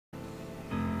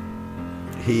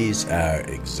He's our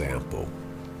example.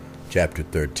 Chapter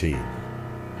 13.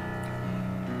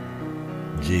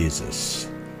 Jesus,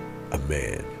 a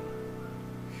man.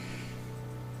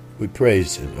 We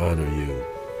praise and honor you,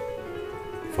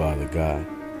 Father God.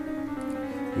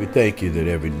 We thank you that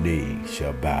every knee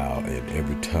shall bow and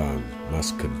every tongue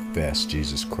must confess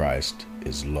Jesus Christ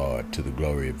is Lord, to the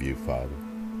glory of you, Father.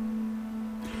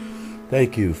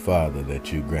 Thank you, Father,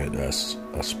 that you grant us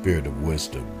a spirit of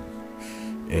wisdom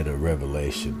and a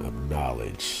revelation of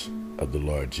knowledge of the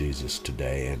Lord Jesus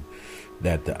today, and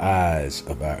that the eyes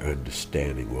of our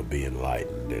understanding will be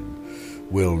enlightened,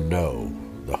 and we'll know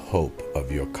the hope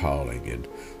of your calling, and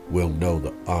we'll know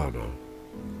the honor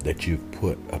that you've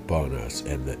put upon us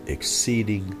and the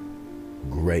exceeding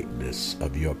greatness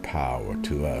of your power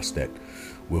to us that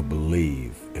will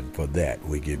believe, and for that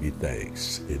we give you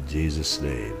thanks. In Jesus'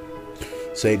 name.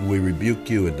 Satan, we rebuke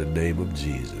you in the name of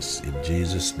Jesus. In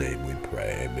Jesus' name we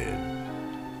pray. Amen.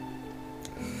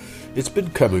 It's been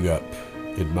coming up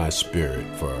in my spirit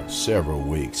for several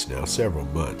weeks now, several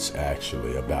months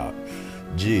actually, about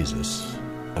Jesus,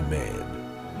 a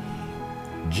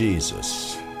man.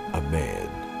 Jesus, a man.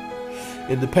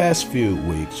 In the past few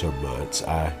weeks or months,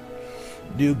 I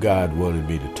knew God wanted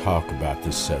me to talk about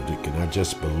this subject, and I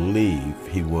just believe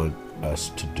He wants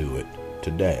us to do it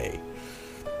today.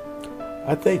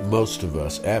 I think most of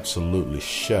us absolutely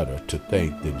shudder to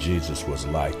think that Jesus was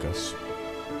like us.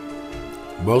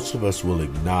 Most of us will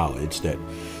acknowledge that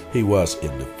He was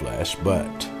in the flesh,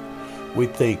 but we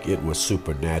think it was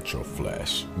supernatural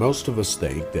flesh. Most of us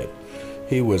think that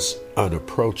He was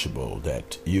unapproachable,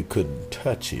 that you couldn't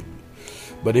touch Him.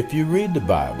 But if you read the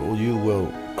Bible, you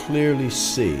will clearly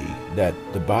see that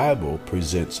the Bible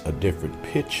presents a different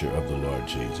picture of the Lord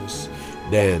Jesus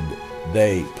than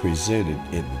they presented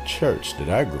in the church that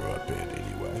I grew up in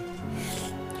anyway.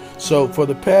 So for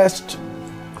the past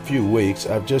few weeks,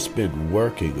 I've just been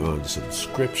working on some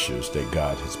scriptures that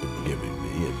God has been giving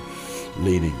me and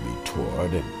leading me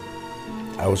toward. And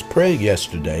I was praying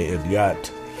yesterday and got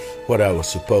what I was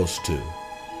supposed to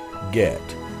get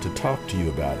to talk to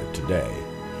you about it today.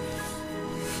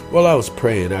 Well, I was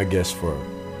praying, I guess, for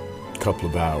a couple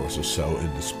of hours or so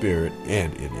in the Spirit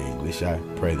and in English. I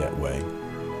pray that way.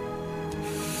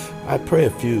 I pray a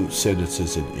few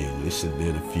sentences in English and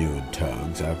then a few in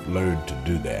tongues. I've learned to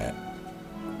do that.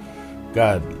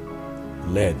 God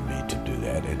led me to do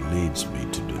that and leads me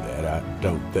to do that. I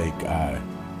don't think I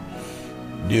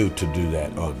knew to do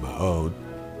that on my own.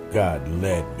 God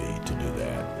led me to do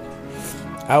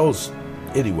that. I was,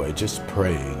 anyway, just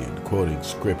praying and quoting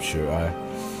scripture. I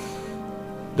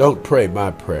don't pray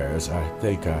my prayers. I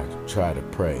think I try to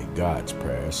pray God's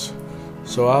prayers.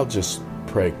 So I'll just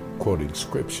pray quoting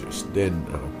scriptures. Then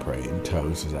I'll pray in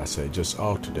tongues, as I say, just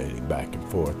alternating back and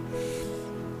forth.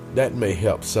 That may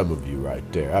help some of you right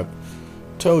there. I've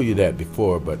told you that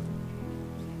before, but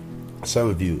some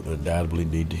of you undoubtedly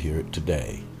need to hear it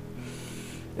today.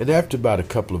 And after about a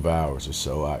couple of hours or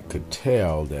so, I could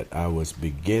tell that I was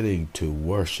beginning to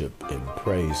worship and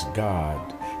praise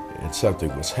God, and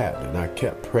something was happening. I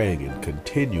kept praying and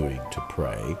continuing to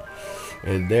pray,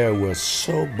 and there was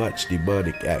so much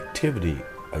demonic activity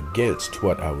against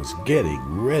what I was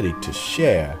getting ready to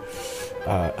share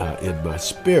in my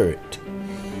spirit.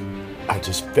 I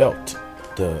just felt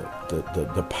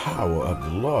the power of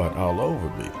the Lord all over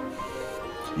me.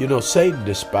 You know, Satan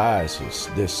despises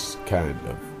this kind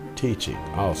of teaching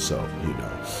also, you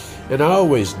know. And I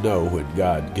always know when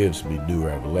God gives me new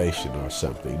revelation or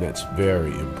something that's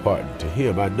very important to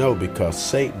Him. I know because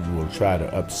Satan will try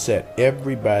to upset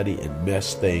everybody and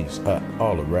mess things up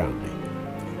all around me.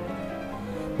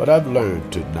 But I've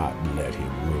learned to not let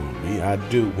him rule me. I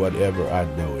do whatever I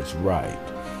know is right.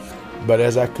 But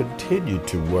as I continued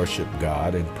to worship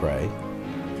God and pray,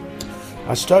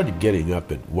 I started getting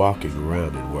up and walking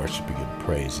around and worshiping and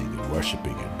praising and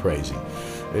worshiping and praising.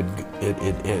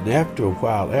 And after a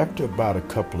while, after about a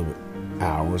couple of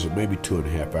hours, or maybe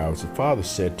 2.5 hours, the Father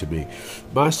said to me,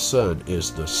 "My son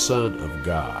is the Son of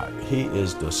God. He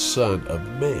is the Son of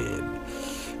Man.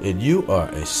 And you are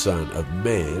a son of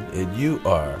man, and you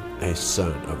are a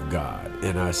son of God."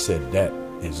 And I said, "That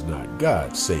is not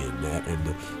God saying that." And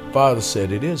the Father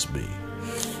said, "It is me.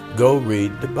 Go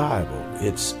read the Bible.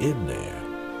 It's in there."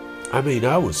 I mean,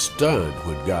 I was stunned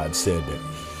when God said that.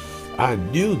 I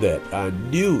knew that. I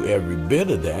knew every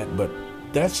bit of that, but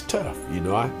that's tough. You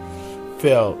know, I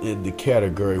fell in the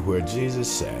category where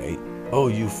Jesus said, "Oh,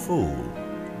 you fool,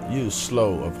 you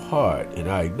slow of heart," and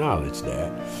I acknowledge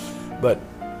that. But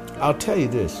I'll tell you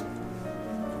this,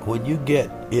 when you get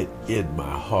it in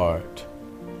my heart,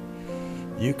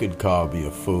 you can call me a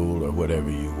fool or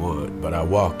whatever you want, but I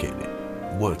walk in it.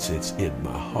 once it's in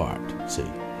my heart. See,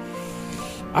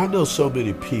 I know so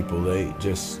many people, they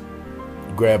just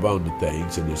grab onto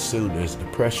things, and as soon as the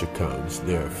pressure comes,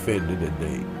 they're offended and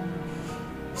they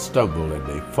stumble and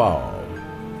they fall.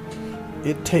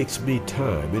 It takes me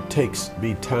time. It takes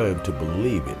me time to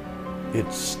believe it.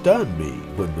 It stunned me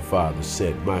when the Father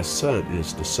said, "My Son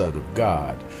is the Son of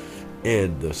God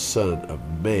and the Son of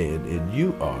Man, and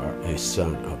you are a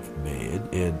Son of Man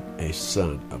and a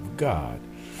Son of God."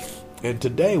 And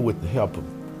today, with the help of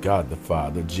God the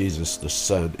Father, Jesus the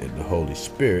Son, and the Holy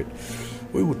Spirit,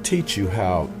 we will teach you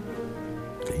how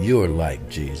you're like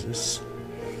Jesus,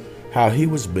 how he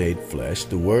was made flesh.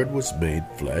 The Word was made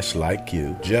flesh like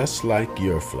you, just like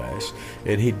your flesh,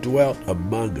 and he dwelt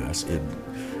among us in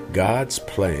God's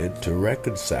plan to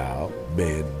reconcile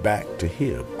man back to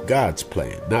him. God's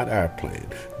plan, not our plan.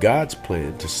 God's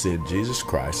plan to send Jesus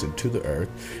Christ into the earth,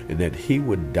 and that he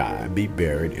would die, be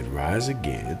buried, and rise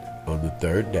again on the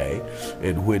third day.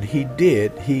 And when he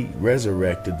did, he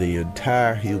resurrected the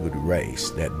entire human race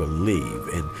that believe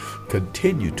and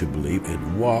continue to believe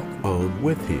and walk on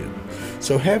with him.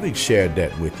 So having shared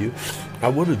that with you, I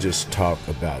want to just talk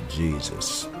about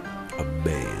Jesus, a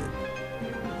man.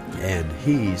 And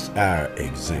he's our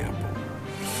example.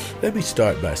 Let me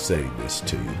start by saying this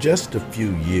to you. Just a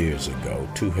few years ago,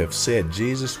 to have said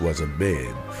Jesus was a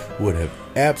man would have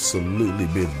absolutely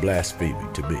been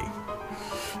blaspheming to me.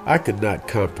 I could not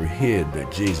comprehend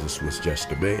that Jesus was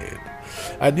just a man.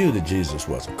 I knew that Jesus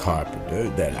was a carpenter,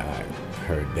 that I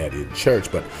heard that in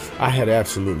church, but I had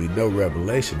absolutely no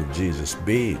revelation of Jesus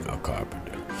being a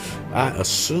carpenter. I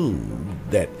assumed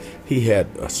that he had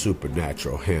a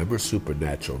supernatural hammer,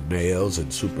 supernatural nails,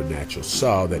 and supernatural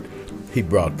saw that he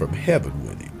brought from heaven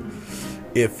with him.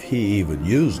 If he even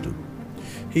used them,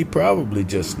 he probably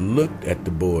just looked at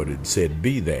the board and said,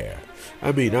 "Be there."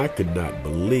 I mean, I could not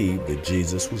believe that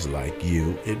Jesus was like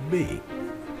you and me.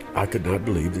 I could not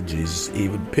believe that Jesus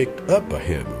even picked up a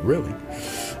hammer, really.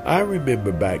 I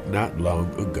remember back not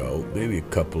long ago, maybe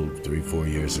a couple, 3-4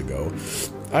 years ago,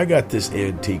 I got this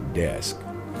antique desk,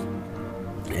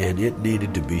 and it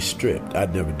needed to be stripped.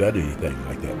 I'd never done anything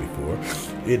like that before.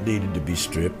 It needed to be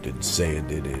stripped and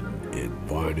sanded and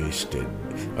varnished, and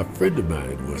a friend of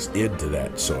mine was into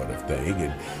that sort of thing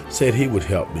and said he would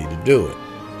help me to do it.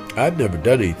 I'd never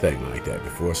done anything like that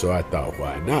before, so I thought,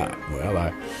 why not? Well,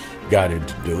 I got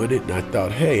into doing it, and I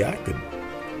thought, hey, I could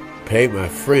pay my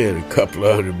friend a couple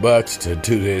of $100 to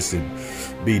do this and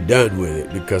be done with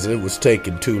it, because it was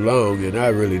taking too long, and I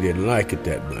really didn't like it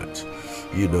that much.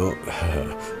 You know,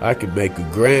 I could make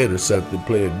 $1,000 or something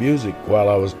playing music while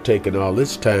I was taking all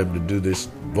this time to do this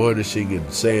varnishing and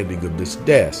sanding of this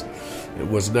desk. It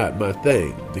was not my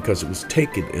thing, because it was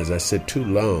taking, as I said, too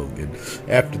long. And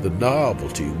after the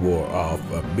novelty wore off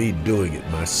of me doing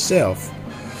it myself,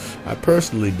 I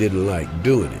personally didn't like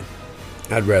doing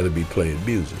it. I'd rather be playing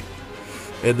music.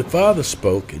 And the Father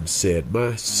spoke and said,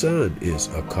 "My son is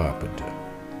a carpenter."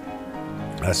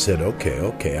 I said,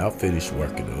 okay, I'll finish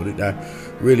working on it. I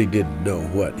really didn't know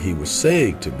what he was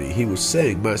saying to me. He was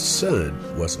saying my son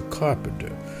was a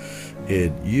carpenter,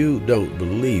 and you don't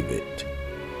believe it.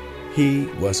 He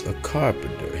was a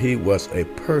carpenter. He was a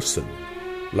person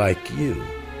like you.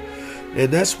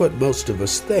 And that's what most of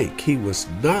us think. He was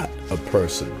not a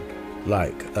person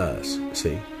like us,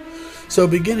 see? So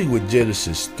beginning with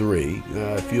Genesis 3,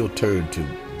 if you'll turn to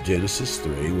Genesis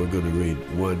 3, we're going to read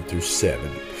 1 through 7.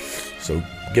 So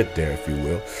get there, if you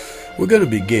will. We're going to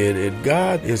begin, and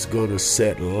God is going to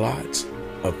set lots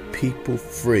of people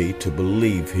free to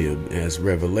believe him as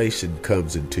revelation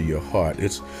comes into your heart.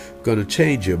 It's going to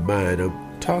change your mind.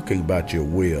 I'm talking about your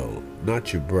will,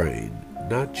 not your brain,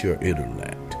 not your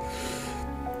intellect.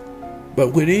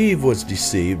 But when Eve was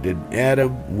deceived and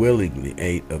Adam willingly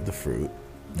ate of the fruit,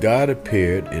 God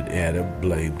appeared and Adam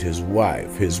blamed his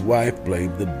wife. His wife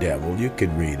blamed the devil. You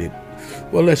can read it.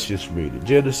 Well, let's just read it.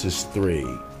 Genesis 3,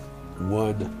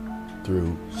 1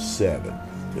 through 7.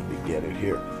 Let me get it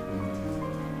here.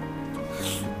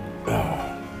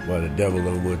 Well, the devil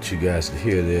don't want you guys to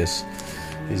hear this.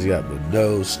 He's got my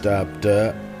nose stopped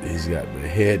up. He's got my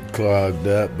head clogged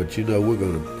up. But you know, we're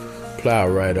going to plow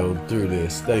right on through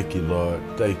this. Thank you, Lord.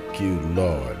 Thank you,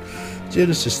 Lord.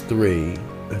 Genesis 3,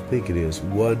 I think it is,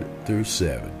 1 through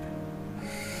 7.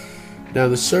 Now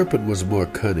the serpent was more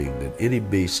cunning than any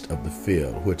beast of the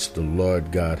field which the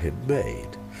Lord God had made.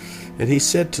 And he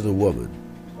said to the woman,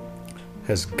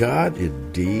 "Has God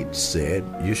indeed said,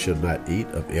 you shall not eat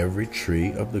of every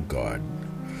tree of the garden?"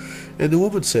 And the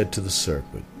woman said to the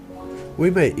serpent, "We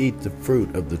may eat the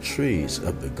fruit of the trees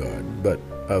of the garden, but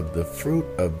of the fruit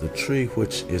of the tree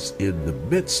which is in the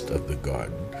midst of the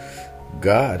garden,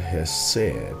 God has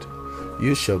said,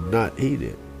 You shall not eat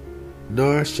it,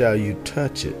 nor shall you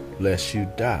touch it, lest you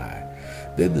die.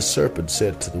 Then the serpent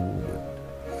said to the woman,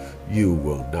 You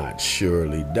will not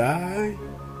surely die.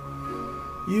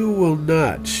 You will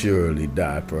not surely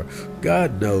die, for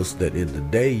God knows that in the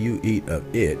day you eat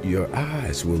of it, your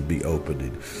eyes will be opened,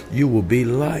 and you will be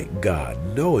like God,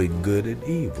 knowing good and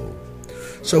evil.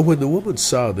 So when the woman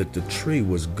saw that the tree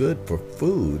was good for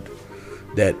food,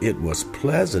 that it was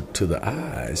pleasant to the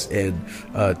eyes, and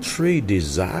a tree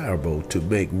desirable to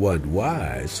make one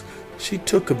wise, she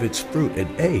took of its fruit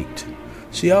and ate.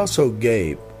 She also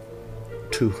gave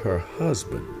to her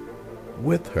husband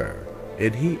with her,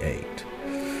 and he ate.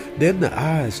 Then the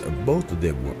eyes of both of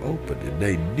them were opened, and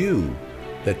they knew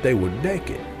that they were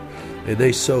naked. And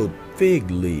they sewed fig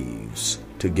leaves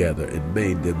together and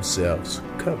made themselves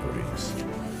coverings.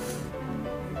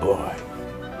 Boy,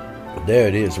 there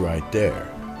it is right there.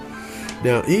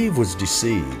 Now Eve was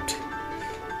deceived.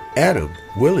 Adam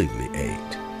willingly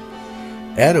ate.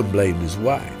 Adam blamed his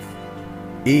wife.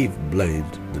 Eve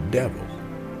blamed the devil.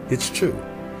 It's true.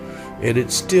 And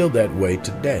it's still that way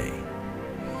today.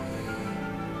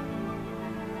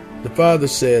 The Father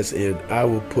says, and I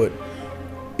will put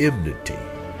enmity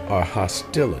or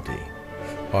hostility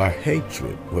or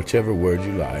hatred, whichever word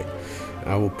you like,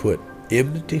 I will put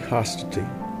enmity,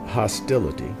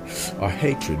 hostility, or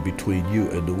hatred between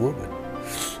you and the woman,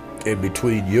 and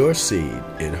between your seed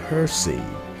and her seed.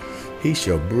 He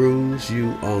shall bruise you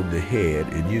on the head,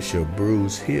 and you shall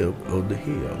bruise him on the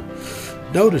heel.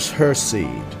 Notice her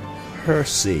seed, her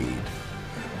seed,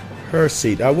 her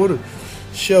seed. I want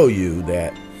to show you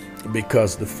that,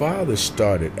 because the Father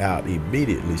started out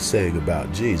immediately saying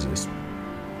about Jesus,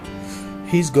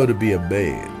 he's going to be a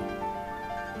man.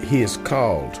 He is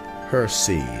called her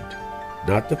seed,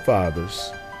 not the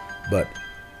Father's, but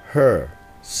her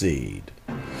seed,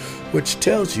 which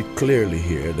tells you clearly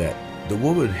here that the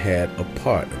woman had a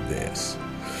part of this.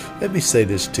 Let me say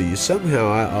this to you.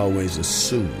 Somehow I always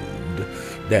assumed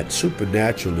that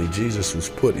supernaturally Jesus was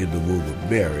put in the womb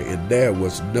of Mary, and there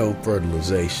was no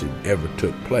fertilization ever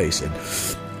took place. And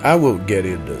I won't get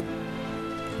into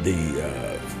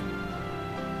the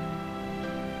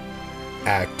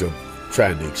act of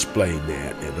trying to explain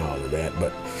that and all of that,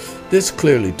 but this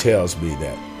clearly tells me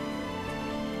that,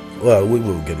 well, we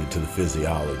won't get into the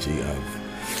physiology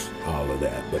of all of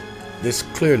that, but this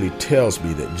clearly tells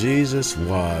me that Jesus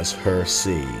was her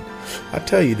seed. I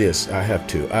tell you this,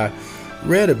 I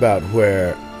read about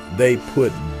where they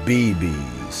put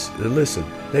BBs. Now listen,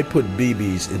 they put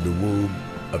BBs in the womb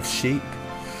of sheep,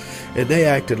 and they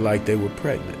acted like they were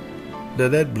pregnant. Now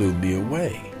that blew me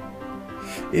away.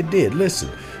 It did. Listen,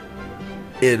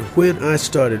 and when I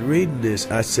started reading this,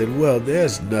 I said, well,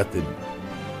 there's nothing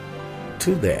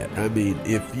to that. I mean,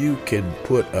 if you can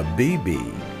put a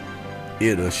BB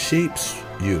in a sheep's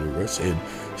uterus and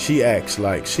she acts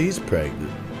like she's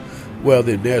pregnant, well,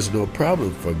 then there's no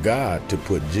problem for God to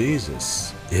put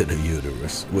Jesus in a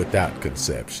uterus without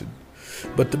conception.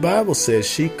 But the Bible says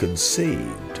she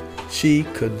conceived. She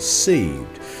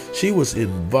conceived. She was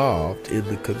involved in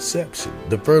the conception.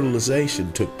 The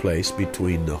fertilization took place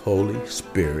between the Holy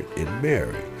Spirit and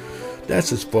Mary.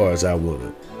 That's as far as I want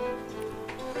to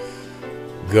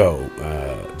go,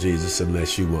 Jesus,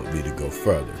 unless you want me to go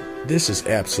further. This is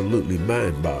absolutely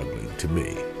mind-boggling to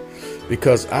me,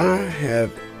 because I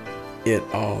have it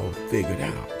all figured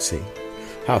out, see,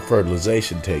 how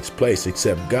fertilization takes place,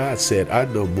 except God said, I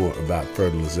know more about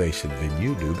fertilization than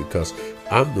you do, because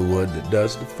I'm the one that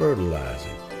does the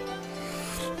fertilizing.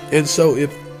 And so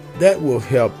if that will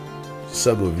help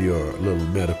some of your little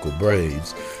medical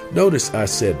brains, notice I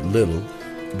said little,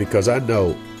 because I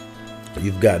know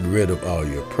you've gotten rid of all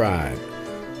your pride.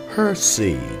 Her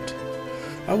seed.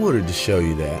 I wanted to show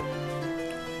you that.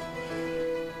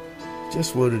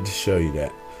 Just wanted to show you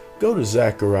that. Go to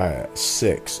Zechariah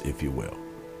 6, if you will.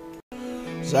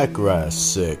 Zechariah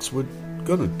 6. We're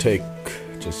going to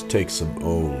take some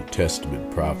Old Testament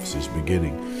prophecies,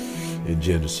 beginning in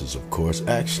Genesis, of course.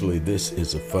 Actually, this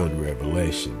is a fun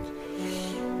revelation.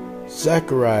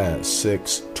 Zechariah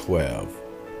 6:12.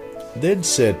 Then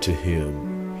said to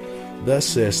him, Thus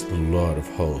says the Lord of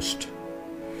hosts,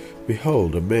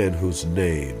 Behold, a man whose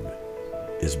name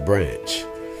is Branch.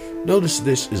 Notice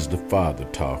this is the Father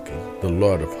talking, the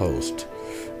Lord of hosts.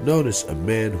 Notice a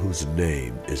man whose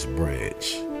name is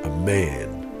Branch, a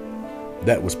man.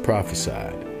 That was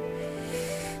prophesied.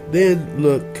 Then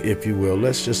look, if you will,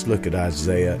 let's just look at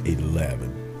Isaiah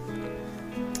 11.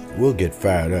 We'll get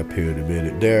fired up here in a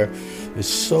minute. There is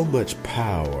so much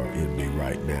power in me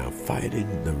right now,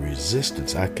 fighting the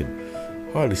resistance. I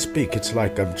can hardly speak. It's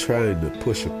like I'm trying to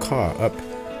push a car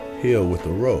uphill with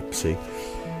a rope, see?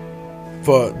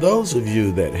 For those of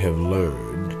you that have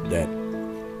learned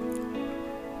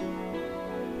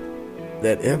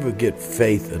that ever get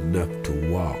faith enough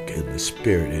to walk in the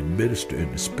Spirit and minister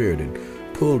in the Spirit and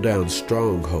pull down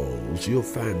strongholds, you'll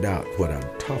find out what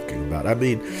I'm talking about. I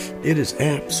mean, it is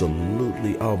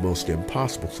absolutely almost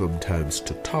impossible sometimes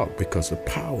to talk because the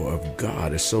power of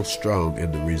God is so strong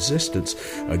and the resistance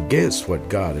against what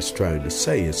God is trying to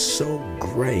say is so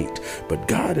great. But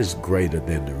God is greater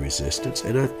than the resistance,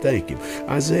 and I thank Him.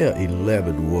 Isaiah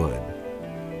 11:1.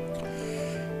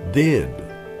 Then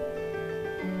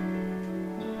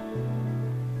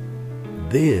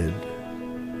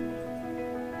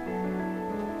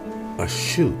a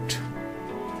shoot,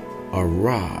 a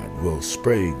rod will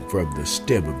spring from the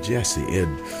stem of Jesse,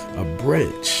 and a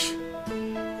branch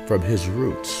from his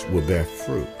roots will bear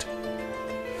fruit.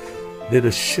 Then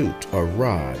a shoot, a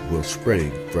rod will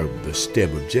spring from the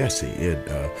stem of Jesse, and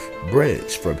a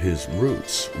branch from his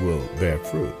roots will bear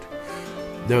fruit.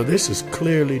 Now this is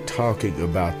clearly talking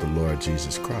about the Lord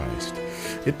Jesus Christ.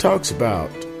 It talks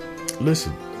about,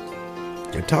 listen,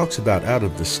 it talks about out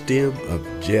of the stem of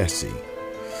Jesse.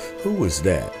 Who was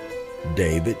that?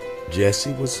 David.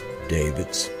 Jesse was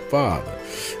David's father.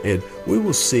 And we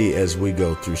will see as we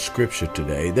go through Scripture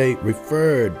today, they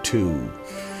referred to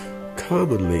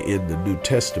commonly in the New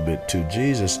Testament to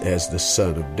Jesus as the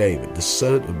son of David. The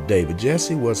son of David.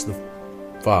 Jesse was the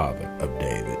father of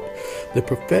David. The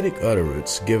prophetic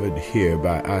utterance given here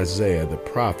by Isaiah the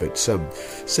prophet some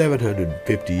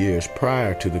 750 years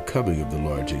prior to the coming of the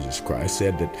Lord Jesus Christ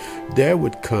said that there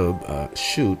would come a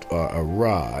shoot or a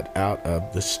rod out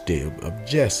of the stem of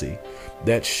Jesse.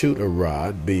 That shoot or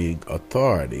rod being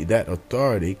authority. That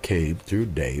authority came through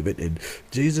David, and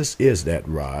Jesus is that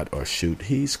rod or shoot.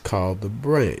 He's called the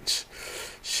branch,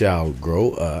 shall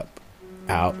grow up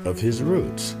out of his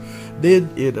roots. Then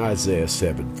in Isaiah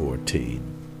 7:14,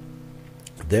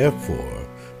 therefore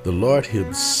the Lord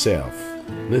himself,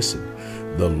 listen,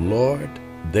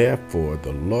 therefore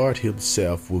the Lord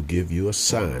himself will give you a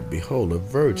sign. Behold, a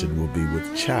virgin will be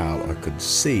with child or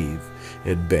conceive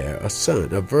and bear a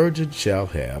son. A virgin shall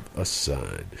have a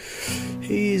son.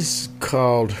 He's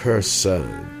called her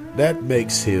son. That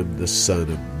makes him the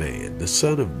Son of Man, the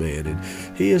Son of Man, and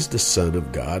he is the Son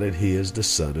of God, and he is the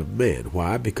Son of Man.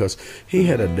 Why? Because he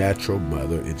had a natural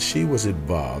mother, and she was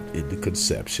involved in the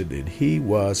conception, and he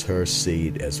was her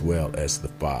seed as well as the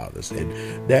Father's, and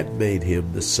that made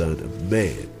him the Son of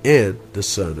Man and the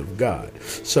Son of God.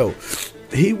 So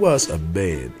he was a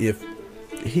man. If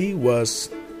he was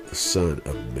the Son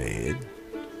of Man,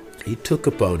 he took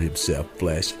upon himself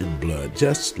flesh and blood,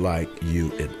 just like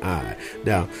you and I.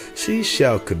 Now, she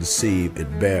shall conceive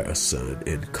and bear a son,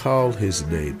 and call his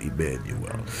name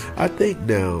Emmanuel. I think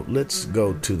now, let's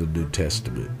go to the New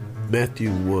Testament.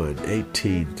 Matthew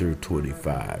 1:18 through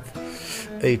 25.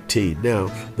 18.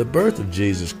 Now, the birth of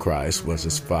Jesus Christ was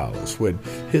as follows. When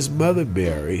his mother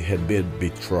Mary had been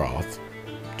betrothed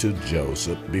to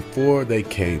Joseph, before they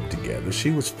came together,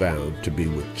 she was found to be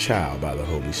with child by the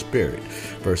Holy Spirit.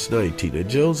 Verse 19, and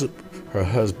Joseph, her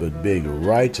husband, being a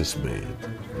righteous man,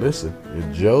 listen,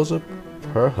 and Joseph,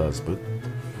 her husband,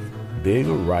 being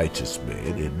a righteous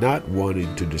man, and not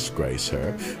wanting to disgrace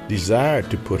her, desired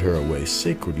to put her away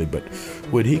secretly. But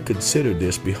when he considered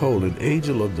this, behold, an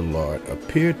angel of the Lord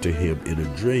appeared to him in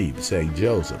a dream, saying,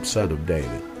 Joseph, son of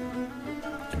David.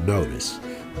 Notice,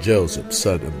 Joseph,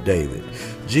 son of David.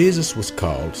 Jesus was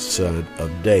called son of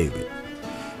David.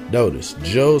 Notice,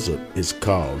 Joseph is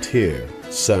called here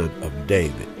son of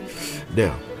David.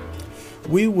 Now,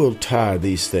 we will tie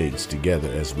these things together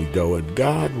as we go, and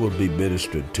God will be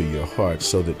ministering to your heart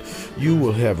so that you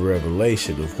will have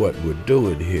revelation of what we're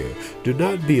doing here. Do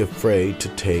not be afraid to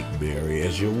take Mary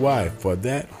as your wife, for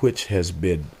that which has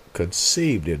been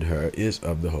conceived in her is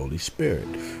of the Holy Spirit.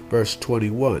 Verse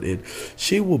 21, and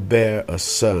she will bear a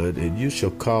son, and you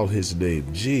shall call his name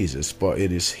Jesus, for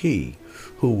it is he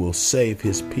who will save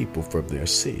his people from their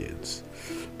sins.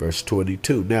 Verse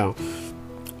 22, now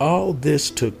all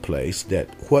this took place that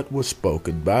what was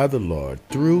spoken by the Lord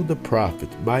through the prophet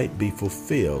might be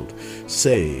fulfilled,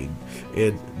 saying,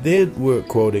 and then we're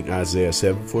quoting Isaiah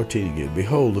 7:14 again,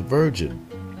 behold, the virgin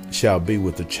shall be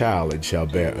with a child and shall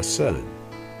bear a son.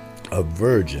 A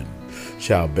virgin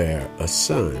shall bear a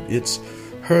son. It's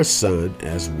her son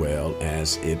as well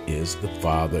as it is the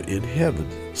Father in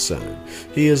heaven's son.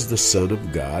 He is the Son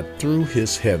of God through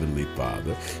his heavenly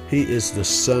Father. He is the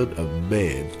Son of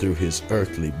Man through his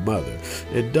earthly mother.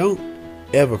 And don't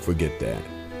ever forget that.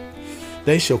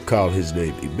 They shall call his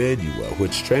name Emmanuel,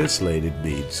 which translated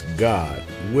means God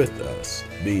with us.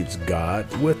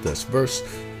 Verse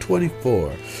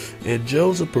 24, and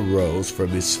Joseph arose from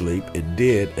his sleep and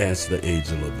did as the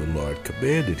angel of the Lord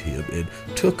commanded him, and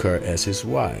took her as his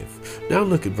wife. Now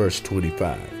look at verse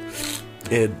 25.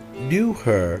 And knew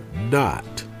her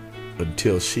not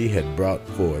until she had brought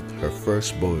forth her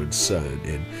firstborn son,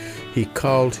 and he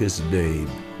called his name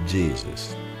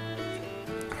Jesus.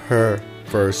 Her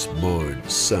firstborn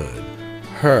son.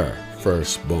 Her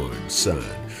firstborn son.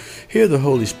 Here the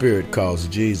Holy Spirit calls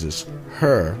Jesus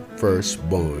her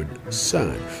firstborn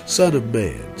son. Son of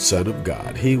man, son of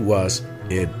God. He was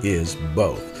and is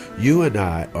both. You and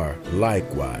I are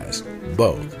likewise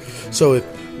both. So if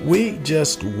we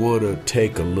just want to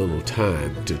take a little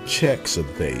time to check some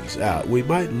things out, we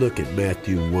might look at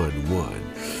Matthew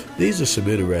 1:1. These are some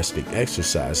interesting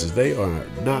exercises. They are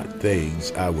not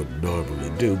things I would normally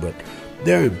do, but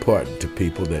they're important to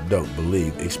people that don't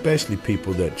believe, especially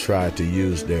people that try to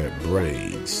use their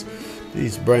brains.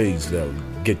 These brains, they'll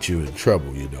get you in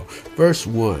trouble, you know. Verse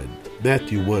 1,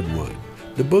 Matthew 1:1.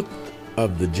 The book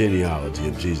of the genealogy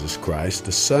of Jesus Christ,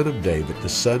 the son of David, the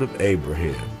son of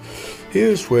Abraham.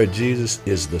 Here's where Jesus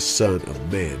is the Son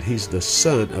of Man. He's the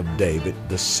son of David,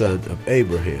 the son of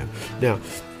Abraham. Now,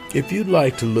 if you'd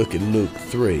like to look at Luke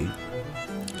 3,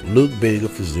 Luke being a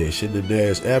physician, and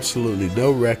there's absolutely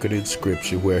no record in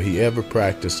Scripture where he ever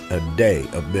practiced a day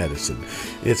of medicine.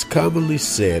 It's commonly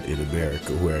said in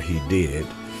America where he did.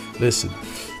 Listen,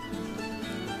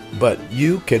 but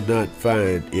you cannot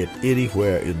find it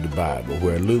anywhere in the Bible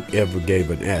where Luke ever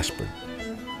gave an aspirin.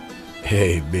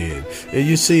 Amen. And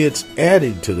you see, it's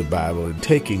adding to the Bible and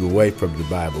taking away from the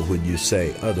Bible when you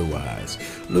say otherwise.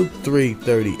 Luke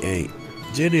 3:38.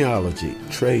 Genealogy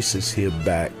traces him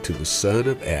back to the son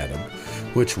of Adam,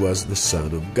 which was the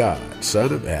son of God.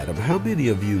 Son of Adam. How many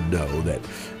of you know that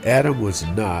Adam was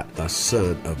not a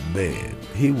son of man?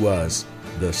 He was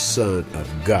the son of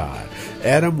God.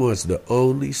 Adam was the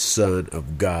only son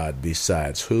of God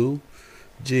besides who?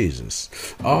 Jesus.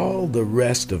 All the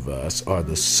rest of us are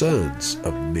the sons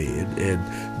of men and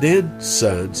then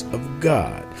sons of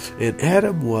God. And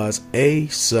Adam was a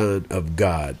son of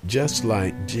God, just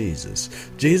like Jesus.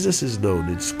 Jesus is known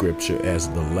in Scripture as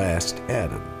the last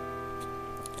Adam.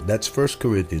 That's 1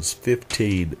 Corinthians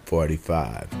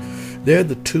 15:45. They're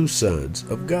the two sons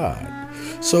of God.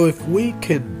 So if we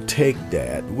can take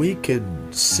that, we can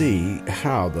see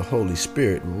how the Holy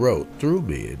Spirit wrote through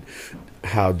men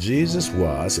how Jesus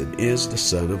was and is the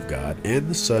Son of God and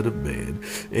the Son of Man.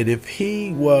 And if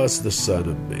he was the Son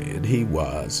of Man, he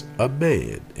was a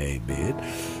man. Amen.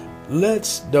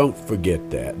 Let's don't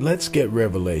forget that. Let's get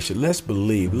revelation. Let's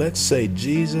believe. Let's say,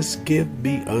 Jesus, give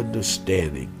me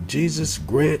understanding. Jesus,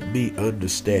 grant me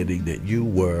understanding that you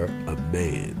were a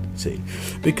man. See,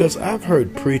 because I've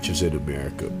heard preachers in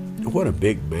America, what a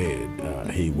big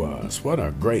man he was. What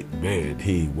a great man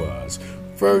he was.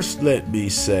 First, let me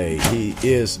say he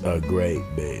is a great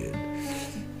man.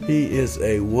 He is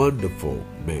a wonderful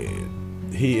man.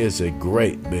 He is a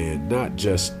great man, not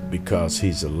just because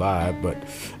he's alive, but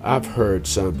I've heard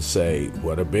some say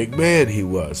what a big man he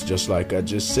was, just like I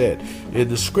just said. In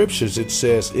the Scriptures it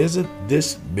says, isn't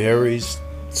this Mary's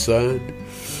son?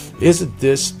 Isn't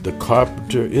this the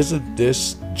carpenter? Isn't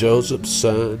this Joseph's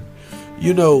son?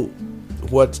 You know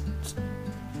what?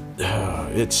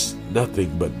 It's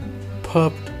nothing but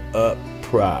puffed up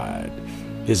pride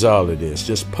is all it is.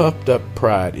 Just puffed up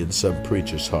pride in some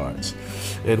preachers' hearts.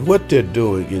 And what they're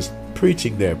doing is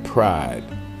preaching their pride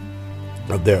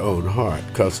of their own heart,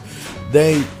 because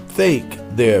they think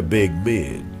they're big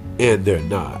men and they're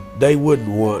not. They wouldn't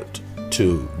want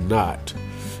to not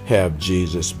have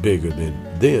Jesus bigger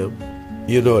than them.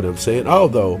 You know what I'm saying?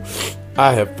 Although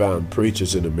I have found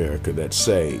preachers in America that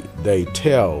say they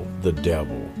tell the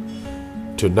devil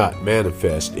to not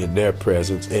manifest in their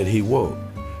presence, and he won't.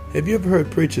 Have you ever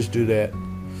heard preachers do that?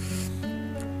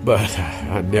 But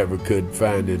I never could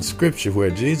find in Scripture where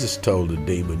Jesus told a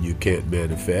demon you can't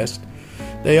manifest.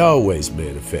 They always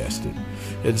manifested.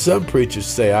 And some preachers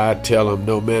say, I tell them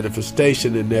no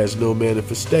manifestation, and there's no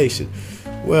manifestation.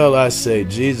 Well, I say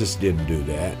Jesus didn't do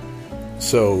that.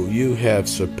 So you have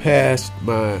surpassed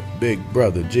my big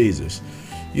brother Jesus.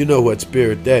 You know what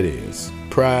spirit that is?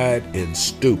 Pride and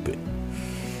stupid.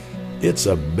 It's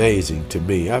amazing to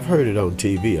me. I've heard it on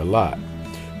TV a lot.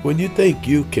 When you think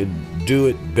you can do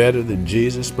it better than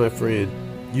Jesus, my friend,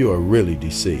 you are really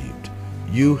deceived.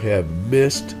 You have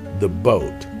missed the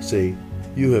boat. See,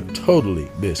 you have totally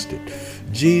missed it.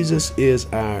 Jesus is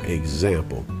our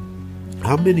example.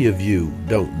 How many of you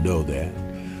don't know that?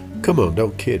 Come on,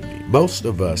 don't kid me. Most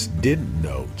of us didn't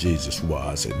know Jesus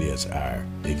was and is our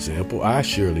example. I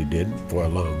surely didn't for a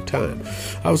long time.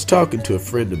 I was talking to a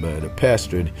friend of mine, a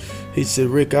pastor, and he said,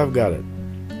 Rick, I've got to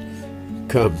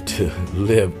come to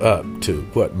live up to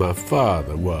what my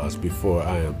father was before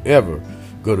I am ever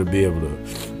going to be able to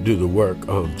do the work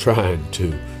on trying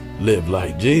to live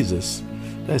like Jesus.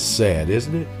 That's sad,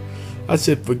 isn't it? I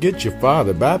said, forget your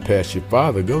father, bypass your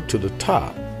father, go to the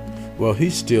top. Well,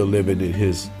 he's still living in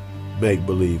his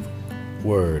make-believe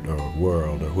word or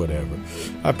world or whatever.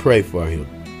 I pray for him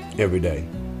every day.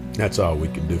 That's all we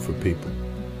can do for people.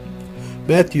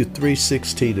 Matthew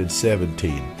 3:16 and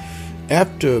 17.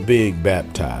 After being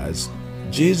baptized,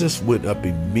 Jesus went up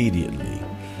immediately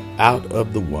out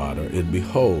of the water, and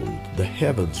behold, the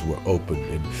heavens were opened,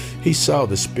 and he saw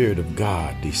the Spirit of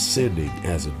God descending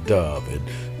as a dove and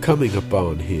coming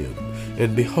upon him.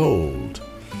 And behold,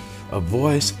 a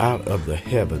voice out of the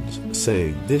heavens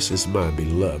saying, This is my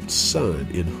beloved Son,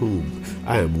 in whom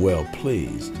I am well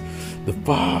pleased. The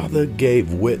Father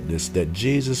gave witness that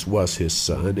Jesus was his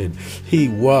Son, and he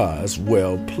was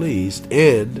well pleased,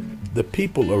 and the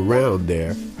people around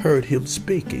there heard him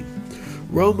speaking.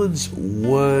 Romans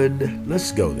 1,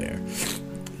 let's go there.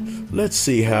 Let's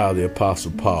see how the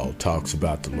Apostle Paul talks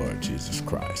about the Lord Jesus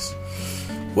Christ.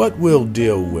 What we'll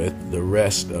deal with the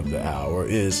rest of the hour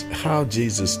is how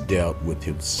Jesus dealt with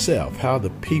himself, how the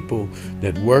people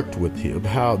that worked with him,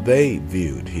 how they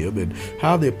viewed him, and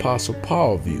how the Apostle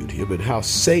Paul viewed him, and how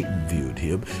Satan viewed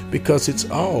him, because it's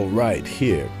all right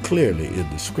here clearly in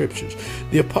the Scriptures.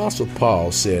 The Apostle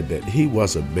Paul said that he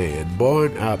was a man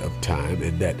born out of time,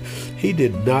 and that he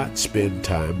did not spend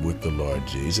time with the Lord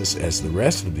Jesus as the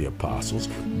rest of the apostles,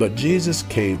 but Jesus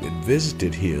came and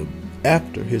visited him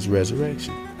after his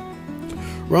resurrection.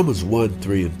 Romans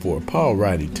 1:3 and 4, Paul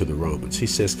writing to the Romans, he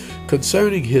says,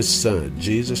 concerning his Son,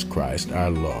 Jesus Christ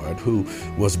our Lord, who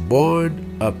was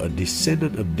born of a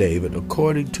descendant of David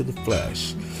according to the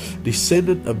flesh.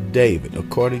 Descendant of David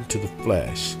according to the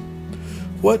flesh.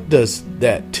 What does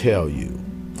that tell you?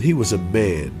 He was a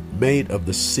man made of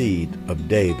the seed of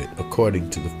David according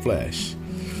to the flesh.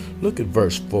 Look at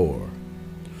verse 4.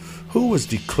 Who was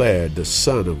declared the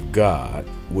Son of God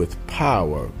with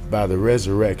power by the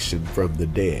resurrection from the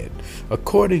dead,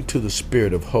 according to the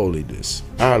Spirit of holiness,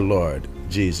 our Lord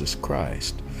Jesus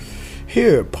Christ.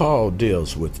 Here Paul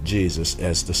deals with Jesus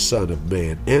as the Son of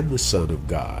Man and the Son of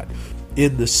God.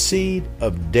 In the seed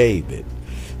of David,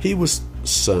 he was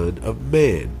Son of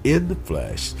Man in the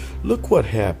flesh. Look what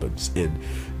happens in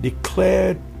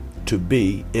declared to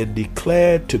be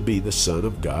the Son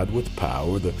of God with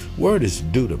power. The word is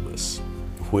dunamis.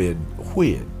 When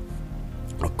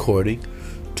according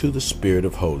to the Spirit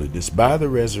of holiness by the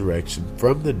resurrection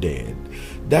from the dead.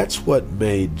 That's what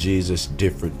made Jesus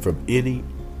different from any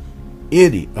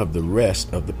of the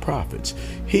rest of the prophets.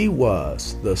 He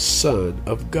was the Son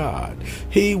of God.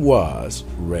 He was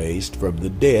raised from the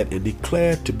dead and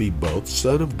declared to be both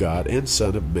Son of God and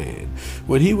Son of Man.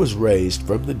 When he was raised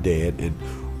from the dead, and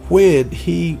when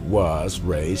he was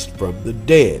raised from the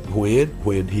dead,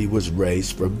 when he was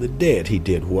raised from the dead, he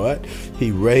did what? He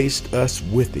raised us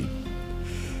with him.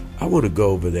 I want to go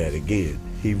over that again.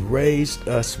 He raised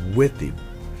us with him.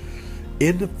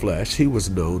 In the flesh, he was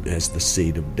known as the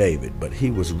seed of David, but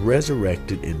he was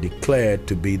resurrected and declared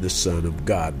to be the Son of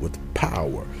God with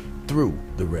power through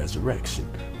the resurrection.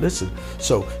 Listen,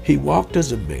 so he walked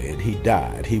as a man, he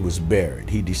died, he was buried,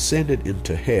 he descended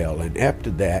into hell, and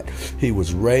after that he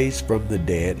was raised from the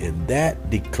dead, and that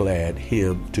declared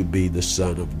him to be the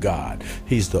Son of God.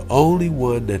 He's the only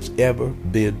one that's ever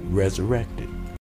been resurrected.